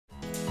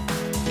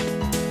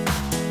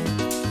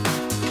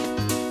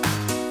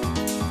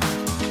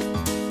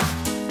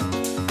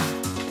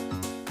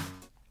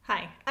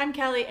I'm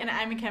Kelly and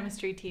I'm a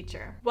chemistry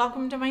teacher.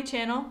 Welcome to my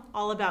channel,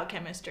 all about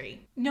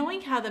chemistry.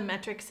 Knowing how the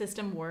metric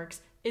system works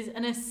is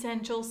an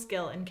essential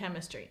skill in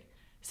chemistry.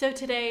 So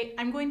today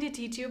I'm going to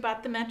teach you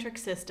about the metric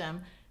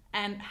system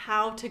and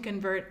how to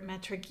convert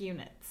metric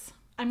units.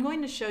 I'm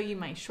going to show you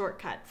my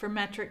shortcut for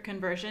metric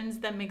conversions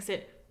that makes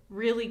it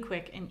really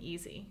quick and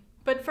easy.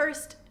 But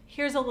first,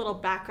 here's a little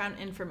background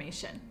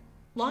information.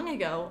 Long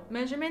ago,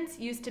 measurements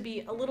used to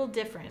be a little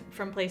different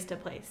from place to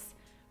place.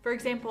 For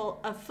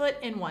example, a foot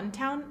in one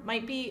town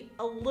might be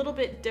a little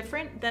bit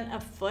different than a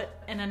foot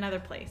in another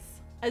place.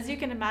 As you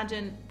can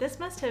imagine, this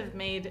must have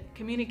made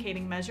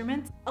communicating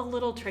measurements a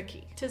little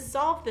tricky. To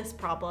solve this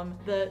problem,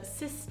 the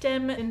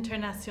Système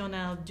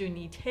International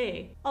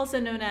d'Unité, also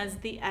known as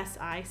the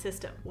SI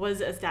system,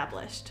 was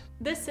established.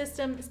 This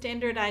system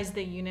standardized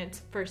the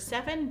units for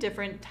 7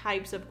 different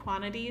types of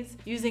quantities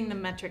using the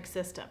metric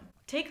system.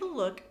 Take a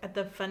look at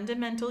the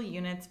fundamental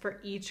units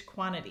for each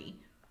quantity.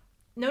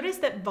 Notice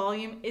that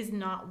volume is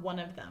not one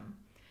of them.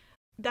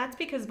 That's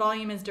because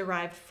volume is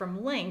derived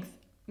from length,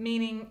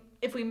 meaning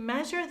if we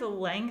measure the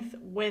length,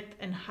 width,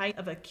 and height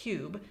of a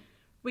cube,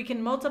 we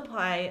can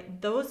multiply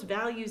those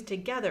values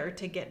together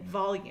to get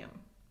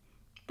volume.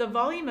 The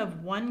volume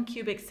of 1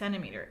 cubic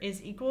centimeter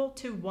is equal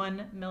to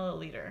 1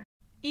 milliliter.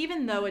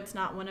 Even though it's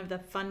not one of the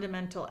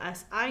fundamental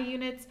SI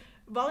units,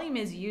 volume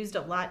is used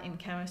a lot in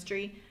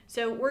chemistry,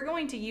 so we're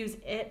going to use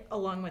it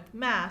along with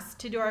mass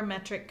to do our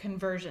metric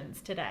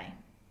conversions today.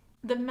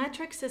 The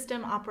metric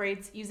system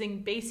operates using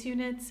base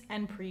units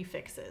and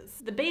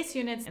prefixes. The base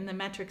units in the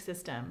metric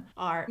system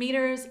are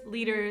meters,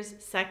 liters,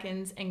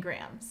 seconds, and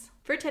grams.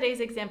 For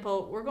today's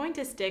example, we're going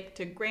to stick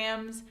to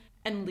grams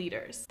and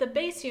liters. The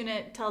base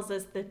unit tells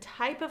us the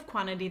type of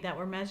quantity that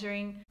we're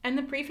measuring, and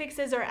the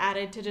prefixes are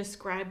added to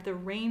describe the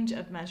range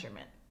of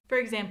measurement. For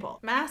example,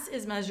 mass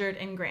is measured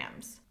in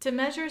grams. To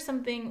measure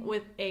something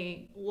with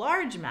a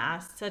large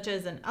mass, such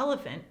as an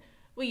elephant,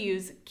 we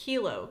use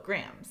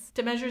kilograms.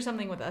 To measure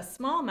something with a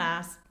small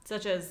mass,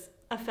 such as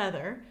a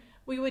feather,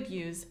 we would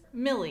use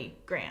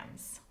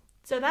milligrams.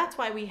 So that's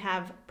why we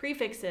have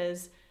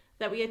prefixes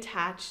that we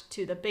attach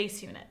to the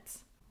base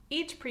units.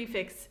 Each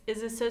prefix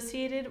is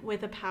associated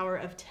with a power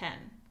of 10,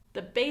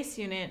 the base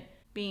unit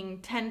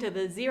being 10 to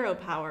the 0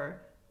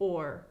 power,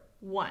 or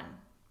 1,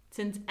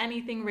 since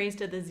anything raised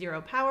to the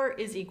 0 power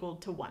is equal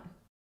to 1.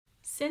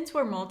 Since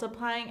we're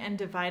multiplying and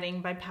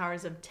dividing by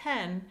powers of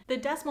 10, the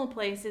decimal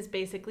place is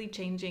basically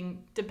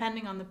changing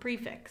depending on the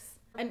prefix.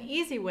 An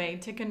easy way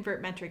to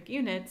convert metric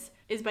units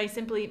is by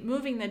simply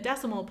moving the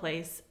decimal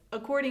place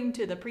according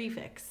to the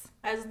prefix.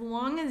 As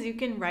long as you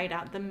can write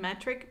out the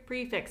metric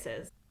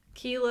prefixes,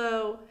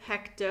 kilo,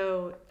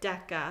 hecto,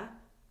 deca,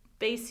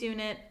 base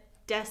unit,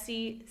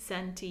 deci,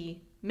 centi,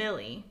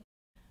 milli,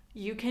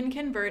 you can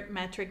convert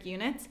metric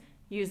units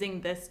using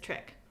this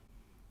trick.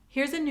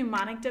 Here's a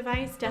mnemonic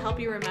device to help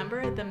you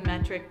remember the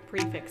metric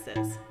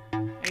prefixes.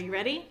 Are you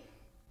ready?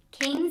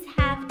 Kings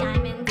have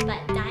diamonds,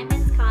 but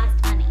diamonds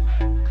cost money.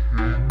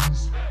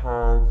 Kings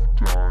have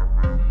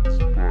diamonds,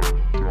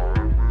 but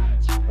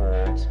diamonds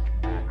cost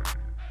money.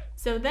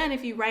 So then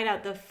if you write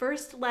out the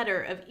first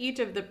letter of each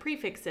of the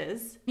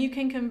prefixes, you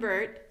can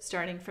convert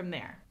starting from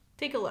there.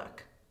 Take a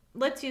look.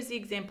 Let's use the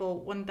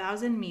example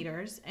 1,000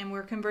 meters, and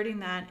we're converting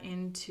that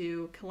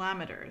into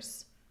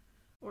kilometers,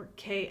 or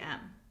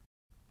km.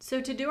 So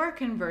to do our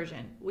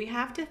conversion, we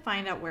have to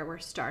find out where we're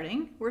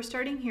starting. We're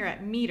starting here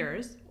at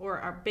meters, or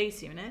our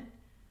base unit,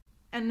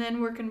 and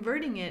then we're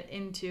converting it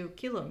into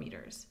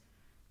kilometers.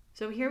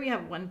 So here we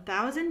have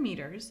 1,000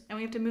 meters, and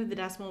we have to move the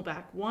decimal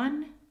back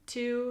 1,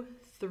 2,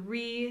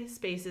 3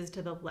 spaces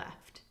to the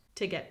left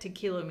to get to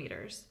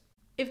kilometers.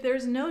 If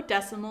there's no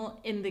decimal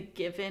in the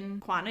given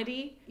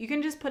quantity, you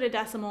can just put a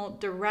decimal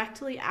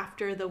directly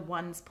after the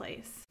ones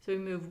place. So we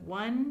move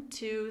 1,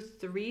 2,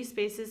 3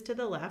 spaces to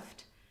the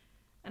left,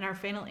 and our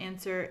final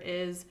answer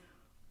is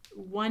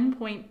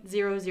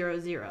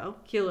 1.000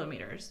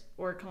 kilometers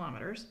or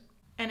kilometers.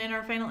 And in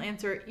our final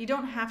answer, you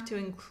don't have to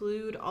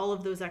include all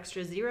of those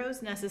extra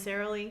zeros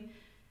necessarily.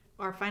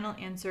 Our final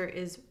answer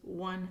is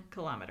 1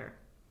 kilometer.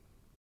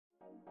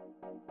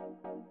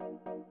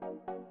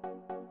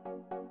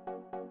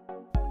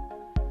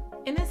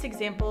 In this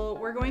example,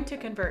 we're going to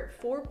convert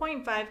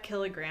 4.5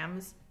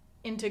 kilograms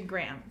into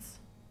grams.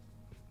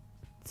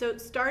 So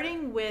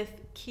starting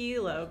with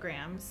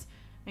kilograms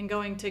and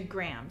going to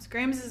grams.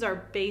 Grams is our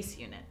base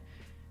unit.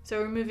 So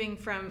we're moving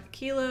from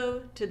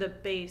kilo to the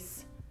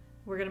base.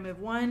 We're going to move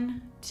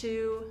 1,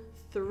 2,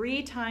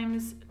 3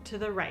 times to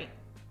the right.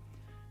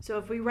 So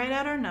if we write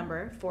out our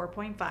number,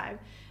 4.5,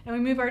 and we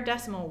move our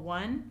decimal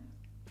 1,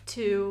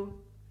 2,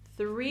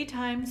 3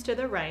 times to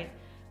the right,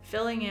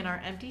 filling in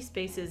our empty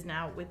spaces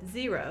now with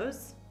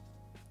zeros,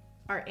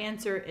 our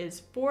answer is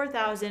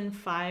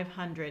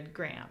 4,500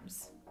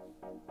 grams.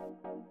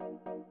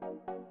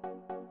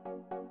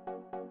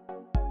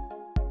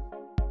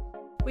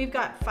 We've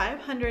got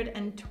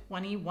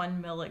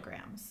 521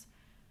 milligrams.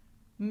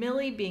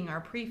 Milli being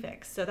our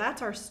prefix, so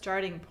that's our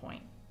starting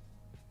point.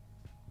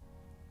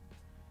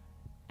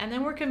 And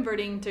then we're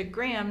converting to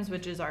grams,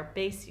 which is our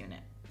base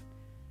unit.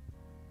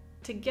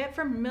 To get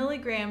from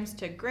milligrams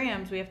to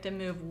grams, we have to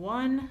move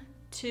 1,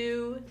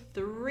 2,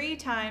 3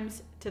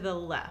 times to the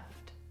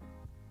left.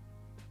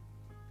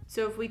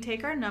 So if we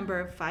take our number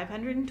of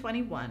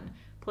 521,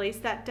 place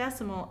that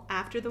decimal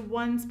after the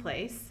ones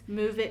place,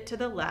 move it to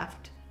the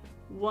left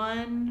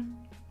 1,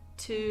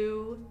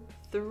 2,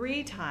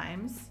 3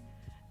 times,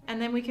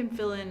 and then we can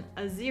fill in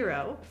a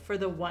 0 for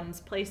the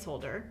ones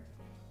placeholder.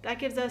 That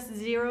gives us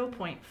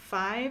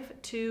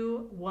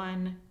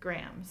 0.521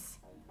 grams.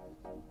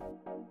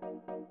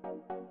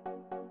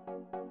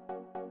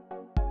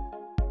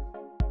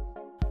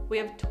 We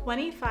have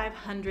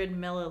 2,500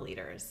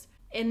 milliliters.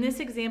 In this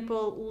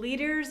example,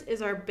 liters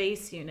is our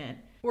base unit.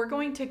 We're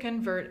going to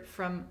convert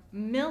from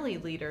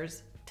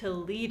milliliters to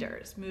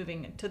liters,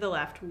 moving to the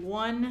left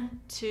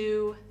 1,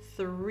 2,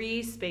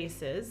 3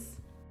 spaces.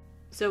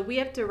 So we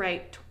have to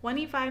write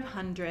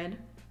 2,500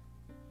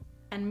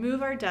 and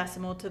move our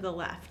decimal to the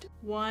left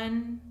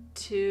 1,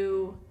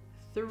 2,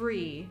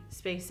 3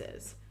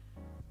 spaces.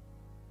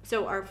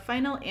 So our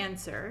final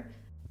answer,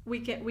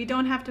 we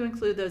don't have to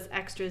include those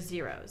extra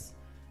zeros.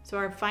 So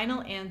our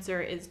final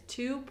answer is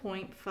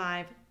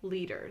 2.5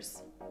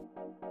 liters.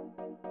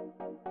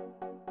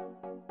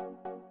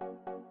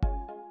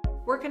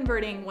 We're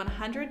converting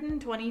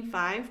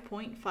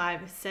 125.5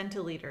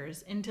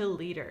 centiliters into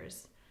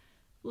liters.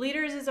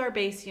 Liters is our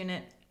base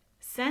unit.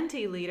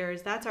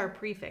 Centiliters, that's our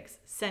prefix,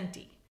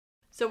 centi.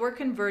 So we're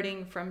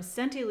converting from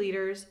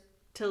centiliters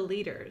to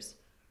liters.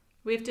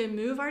 We have to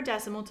move our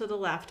decimal to the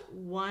left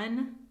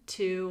 1,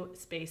 2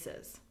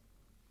 spaces.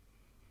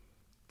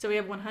 So we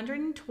have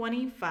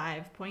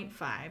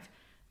 125.5.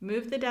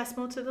 Move the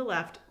decimal to the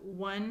left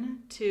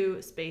 1,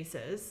 2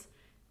 spaces,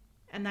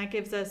 and that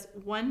gives us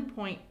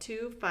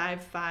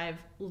 1.255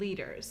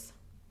 liters.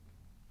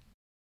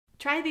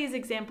 Try these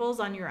examples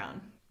on your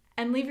own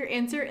and leave your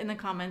answer in the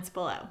comments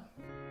below.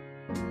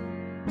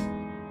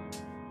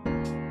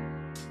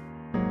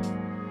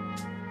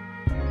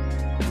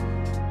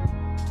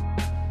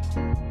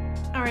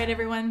 All right,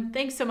 everyone,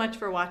 thanks so much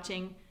for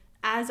watching.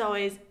 As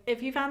always,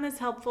 if you found this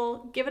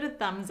helpful, give it a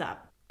thumbs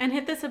up and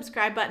hit the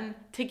subscribe button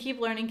to keep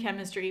learning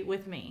chemistry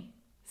with me.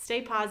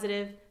 Stay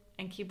positive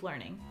and keep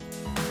learning.